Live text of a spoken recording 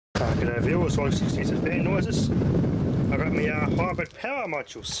G'day viewers, I just need some fan noises. I got my hybrid power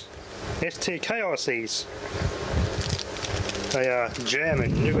modules, STKICs. They are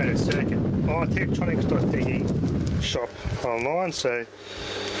German, new rated circuit. Electronics.de shop online, so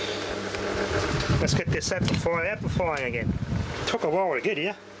let's get this amplifier amplifying again. Took a while to get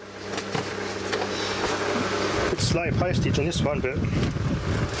here. Bit slow postage on this one, but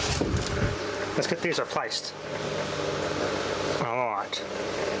let's get these replaced. Alright.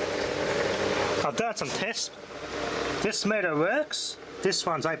 I've done some tests. This meter works. This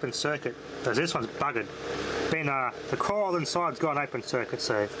one's open circuit, because this one's buggered. Then the coil inside's gone open circuit,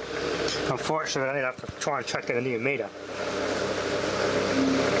 so unfortunately I need to have to try and track down a new meter.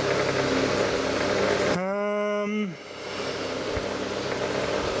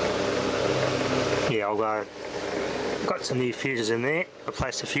 Yeah, I'll got some new fuses in there,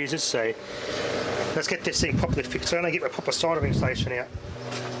 replaced the fuses, so let's get this thing properly fixed. I'm going to get my proper soldering station out,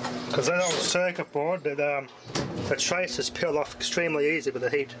 because that old circuit board, the traces peel off extremely easy with the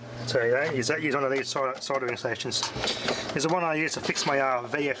heat. So yeah, use one of these soldering stations. This is the one I use to fix my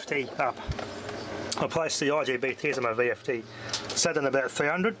VFD up. I placed the IGBTs on my VFD. Set in about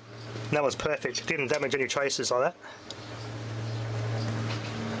 300. And that was perfect. It didn't damage any traces like that.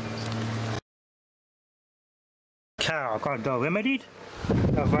 Car, I've got it remedied.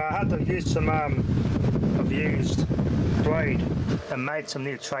 I've had to use some. I've used braid and made some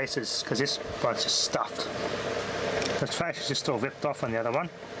new traces because this one's just stuffed. The traces are still ripped off on the other one.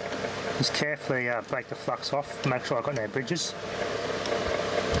 Just carefully break the flux off, make sure I've got no bridges.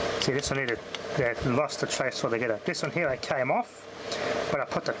 See, this one lost the trace altogether. This one here I came off, but I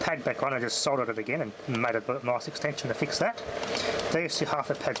put the pad back on and just soldered it again and made a nice extension to fix that. These two half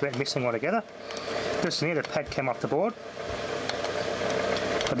the pads went missing altogether. This one here, the pad came off the board.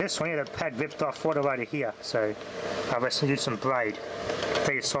 But this one here, the pad ripped off all the way to here, so I just used some braid,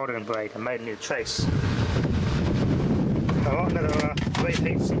 soldering braid, and made a new trace. Alright, another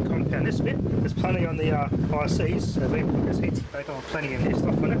reheat sink compound this bit. There's plenty on the ICs, so there's heat sink back on, plenty of new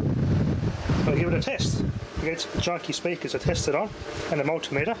stuff on it. I'll give it a test. We get some junky speakers to test it on, and a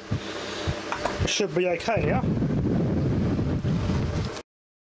multimeter. It should be okay now.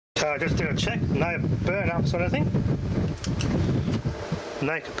 Just do a check, no burn ups or anything.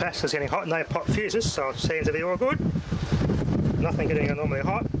 No capacitors getting hot, no pop fuses, so it seems to be all good. Nothing getting abnormally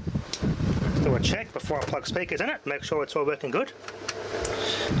hot. Do a check before I plug speakers in it, make sure it's all working good.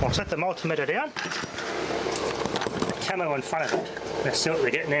 I'll set the multimeter down. The camo in front of it. Let's see what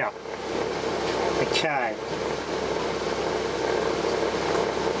we get now. Okay.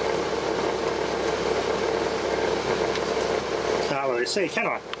 Can't really see, can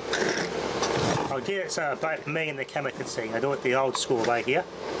I? I'll do it so both me and the camera can see. I do it the old school way here.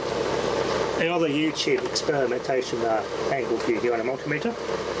 Another YouTube experimentation angle view here on a multimeter.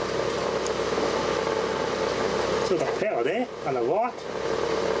 Still got power there on the right.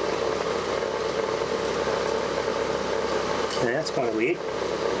 Yeah, that's kind of weird.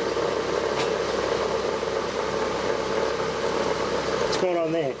 What's going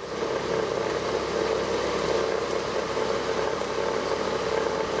on there?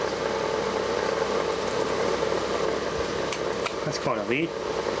 That's kind of weird.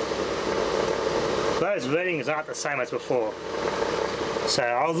 Those readings aren't the same as before. So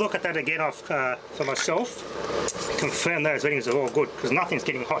I'll look at that again off for myself, confirm those readings are all good, because nothing's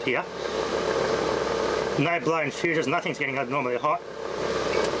getting hot here. No blown fuses, nothing's getting abnormally hot.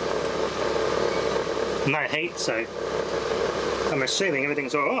 No heat, so I'm assuming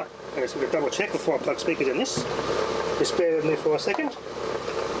everything's alright. I'm just going to double check before I plug speakers in this. Just bear with me for a second.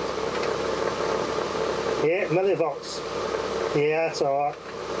 Yeah, millivolts. Yeah, that's alright.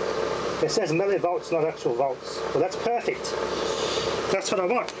 It says millivolts, not actual volts. Well, that's perfect. That's what I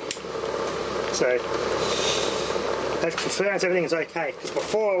want. So that confirms everything's okay. Because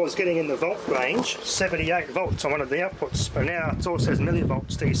before I was getting in the volt range, 78 volts on one of the outputs, but now it all says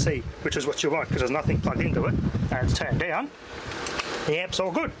millivolts DC, which is what you want because there's nothing plugged into it and it's turned down. The amp's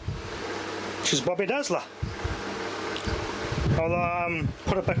all good. Which is Bobby Dazzler. I'll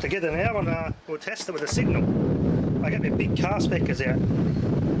put it back together now and we'll test it with a signal. I get my big car speakers out,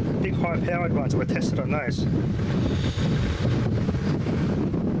 big high powered ones, we'll test it on those.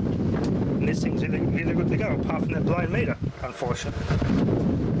 And this thing's really good to go, apart from that blown meter, unfortunately.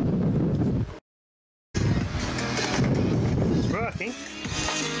 It's working.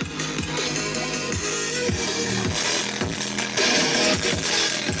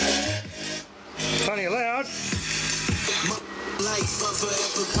 Plenty loud.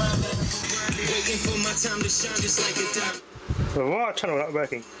 The right channel not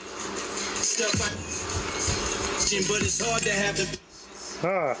working. But it's hard to have the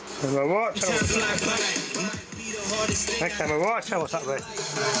Oh, my right channel. Okay, my right channel's up there.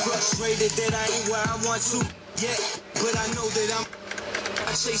 Frustrated that I ain't where I want to yet, but I know that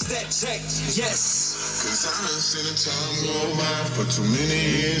I chase that check, yes. Cause I done seen the time go by for too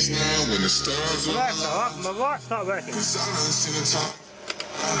many years now when the stars are Right, my right's not working. Cause I done seen the time.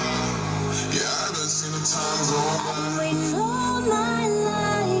 Yeah, I done seen the time go by. Waiting all my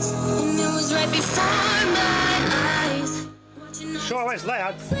life, and it was right before my eyes. Sure, always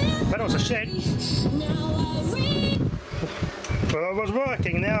loud, but it was a shit. Well, it was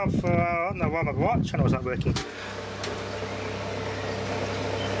working now for, I don't know why my right channel's not working.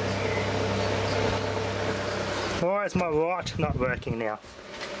 Why is my right not working now?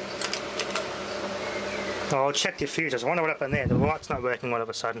 Oh, I'll check the fuses. I wonder what happened there. The right's not working all of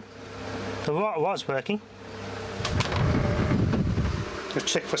a sudden. The right was working.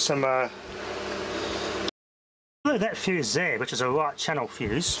 Let's check for some that fuse there, which is a right channel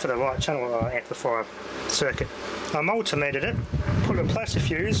fuse for the right channel amplifier circuit. I multimetered it, replaced the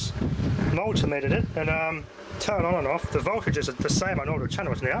fuse, multimetered it, and turn on and off. The voltage is the same on all the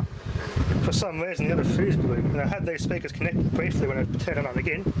channels now. For some reason the other fuse blew, and I had these speakers connected briefly when I turned it on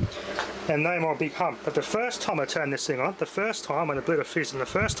again, and no more big hum. But the first time I turned this thing on, the first time when I blew the fuse in the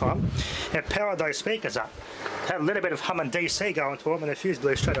first time, it powered those speakers up. Had a little bit of hum and DC going to them, and the fuse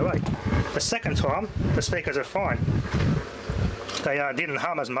blew straight away. The second time, the speakers are fine. They didn't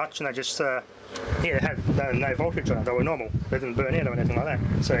hum as much, and they just yeah, they had no voltage on it. They were normal. They didn't burn out or anything like that.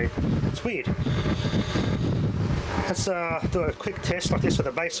 So it's weird. Let's do a quick test like this with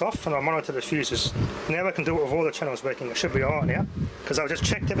the bass off, and I'll monitor the fuses. Now I can do it with all the channels working. It should be alright now, because I've just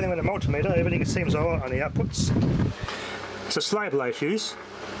checked everything with the multimeter. Everything seems alright on the outputs. It's a slow blow fuse.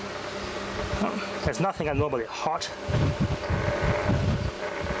 There's nothing abnormally hot.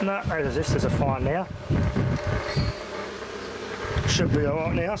 No, those resistors are fine now. Should be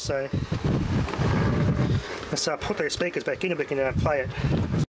alright now, so let's put these speakers back in and we can play it.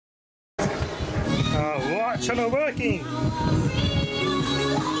 Right channel working!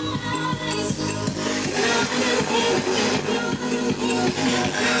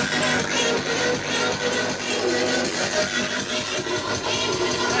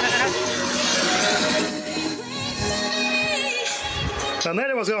 So now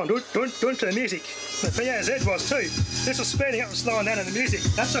it was on, don't to the music. The PAZ was too. This was speeding up and slowing down in the music.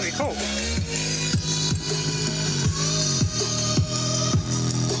 That's really cool.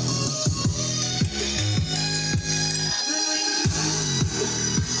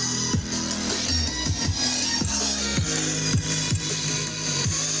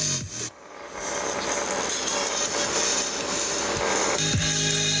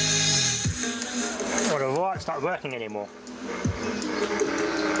 Well, the right's not working anymore.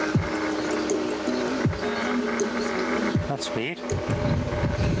 That's weird.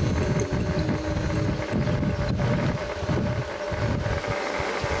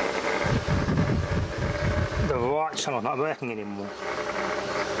 The right channel's not working anymore.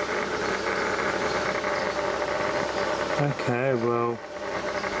 Okay, well,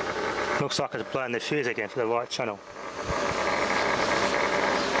 looks like it's blowing the fuse again for the right channel.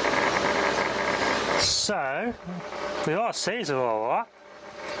 So, the ICs are alright.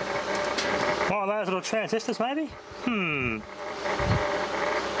 One of those little transistors maybe?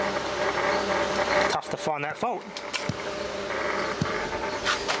 Tough to find that fault.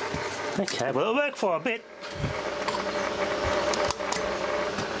 Okay, well it'll work for a bit.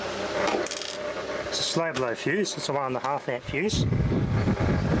 It's a slow blow fuse, it's a 1.5 amp fuse.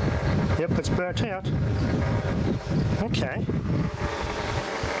 Yep, it's burnt out. Okay.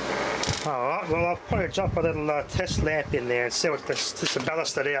 Alright, well I'll probably jump a little test lamp in there and see what this to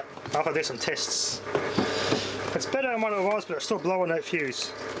ballast it out. I'll have to do some tests. It's better than what it was, but it's still blowing that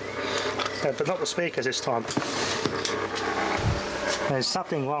fuse. But not the speakers this time. There's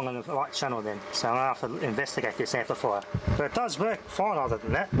something wrong on the right channel then, so I'll have to investigate this amplifier. But it does work fine other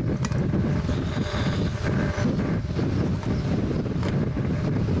than that.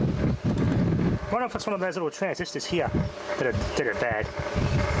 I wonder if it's one of those little transistors here that did it bad.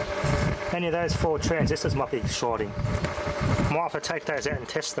 Any of those 4 transistors might be shorting. Might have to take those out and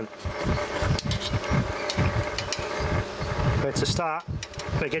test them. But to start,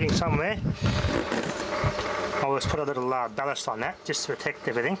 we're getting somewhere. I'll just put a little ballast on that just to protect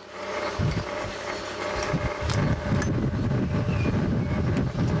everything.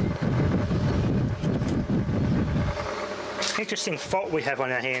 Interesting fault we have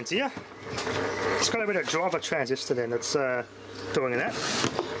on our hands here. It's got a bit of driver transistor then that's doing that.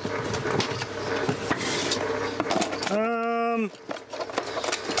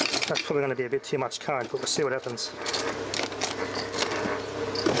 That's probably going to be a bit too much current, but we'll see what happens.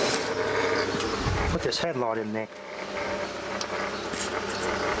 put this headlight in there.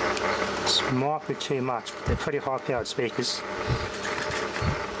 This might be too much, but they're pretty high powered speakers.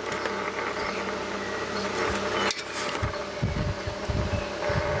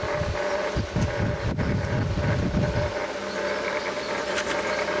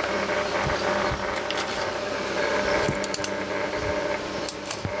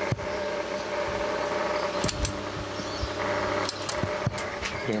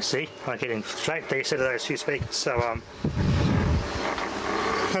 Yeah, see, I'm getting straight decent of those two speakers, so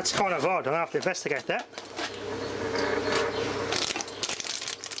that's kind of odd. I'll have to investigate that.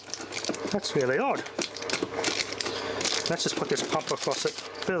 That's really odd. Let's just put this pump across it,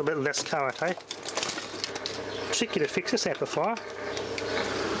 a little bit less current, eh? Tricky to fix this amplifier.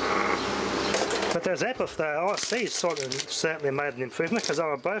 But those RCs certainly made an improvement, because they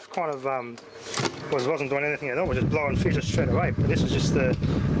were both kind of wasn't doing anything at all, was just blowing fuses straight away. But this is just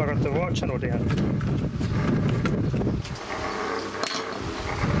I got the right channel down.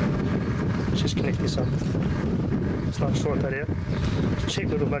 Let's just connect this up. It's not short that out. It's a cheap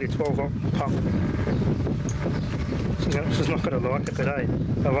little bloody 12-volt pump. So, you know, she's not going to like it, but hey,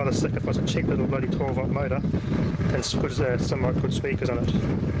 I'd rather stick if it's a cheap little bloody 12-volt motor than put some good speakers on it.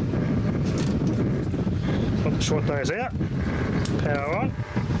 Put the short those out, power on.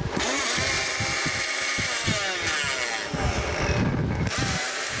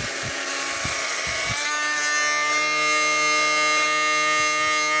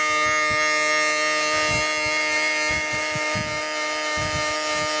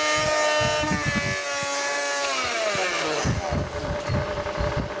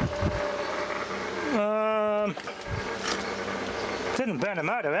 Didn't burn the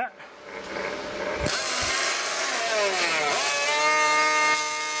motor out.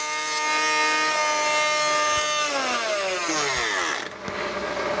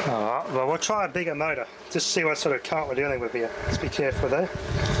 Alright, well we'll try a bigger motor, just see what sort of current we're dealing with here. Let's be careful there.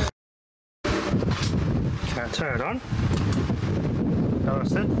 Okay, turn it on.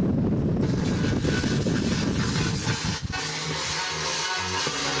 That's it.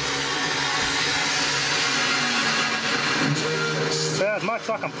 As much as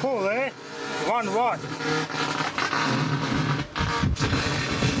I can pull there, 1 watt.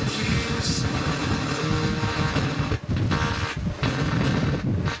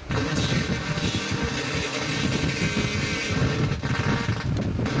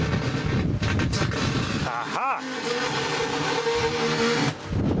 Aha!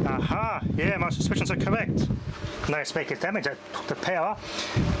 Aha! Yeah, my suspicions are correct. No speaker damage, I took the power.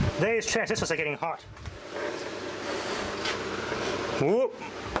 These transistors are getting hot. Whoop!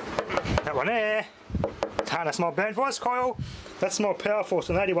 That one there. Harness my band voice coil. That's more powerful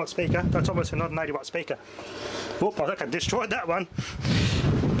than an 80 watt speaker. That's obviously not an 80 watt speaker. Whoop, I think I destroyed that one.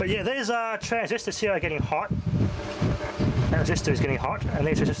 But yeah, these transistors here are getting hot. That resistor is getting hot, and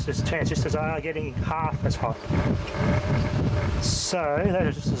these transistors are getting half as hot. So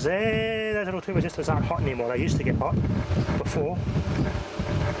those resistors there, those little two resistors aren't hot anymore. They used to get hot before.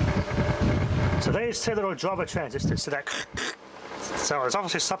 So these two little driver transistors, so there's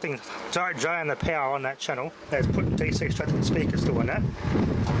obviously something draining the power on that channel. That's putting DC straight to the speakers doing that.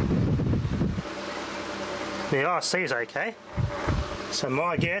 The RC is okay. So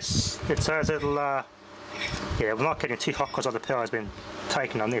my guess, it's those little, yeah, we're not getting too hot because all the power has been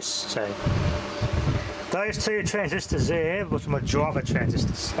taken on this. So those two transistors there were my driver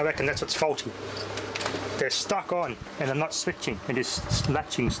transistors. I reckon that's what's faulty. They're stuck on and they're not switching. They're just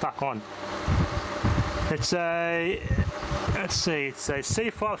latching stuck on. It's a, let's see, it's a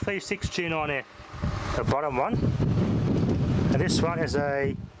C536 G9F, the bottom one, and this one is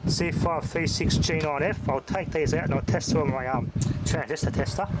a C536 G9F. I'll take these out and I'll test them on my transistor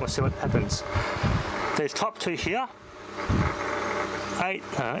tester. We'll see what happens. These top two here,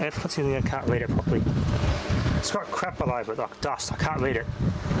 F, what's in there? I can't read it properly. It's got crap all over it, like dust. I can't read it.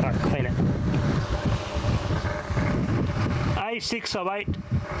 I'll clean it. A608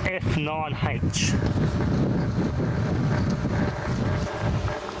 F9H.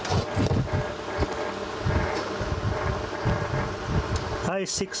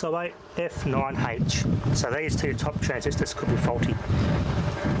 A608 F9H. So these two top transistors could be faulty.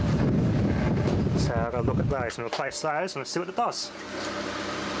 So I've got to look at those and replace those and see what it does.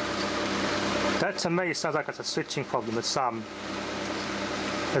 That to me sounds like it's a switching problem. It's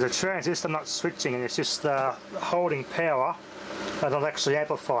there's a transistor not switching and it's just holding power and not actually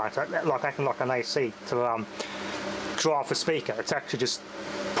amplifying. So like acting like an AC to drive the speaker. It's actually just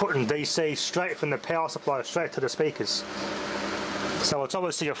putting DC straight from the power supply straight to the speakers. So it's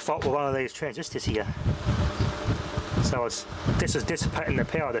obviously a fault with one of these transistors here. So this is dissipating the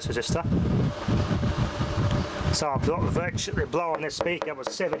power of this resistor. So I'm virtually blowing this speaker with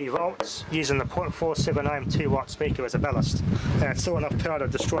 70 volts using the 0.47 ohm 2 watt speaker as a ballast. And it's still enough power to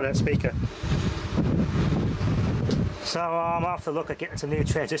destroy that speaker. So I'm after a look at getting some new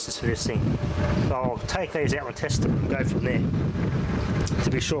transistors for this thing. So I'll take these out and test them and go from there, to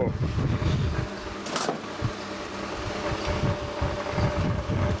be sure.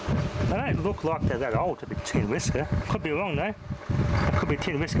 They don't look like they're that old to be tin whisker. Could be wrong though. There could be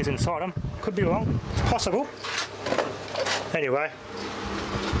tin whiskers inside them. Could be wrong. It's possible. Anyway,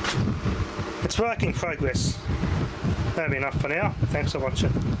 it's work in progress. That'll be enough for now. Thanks for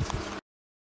watching.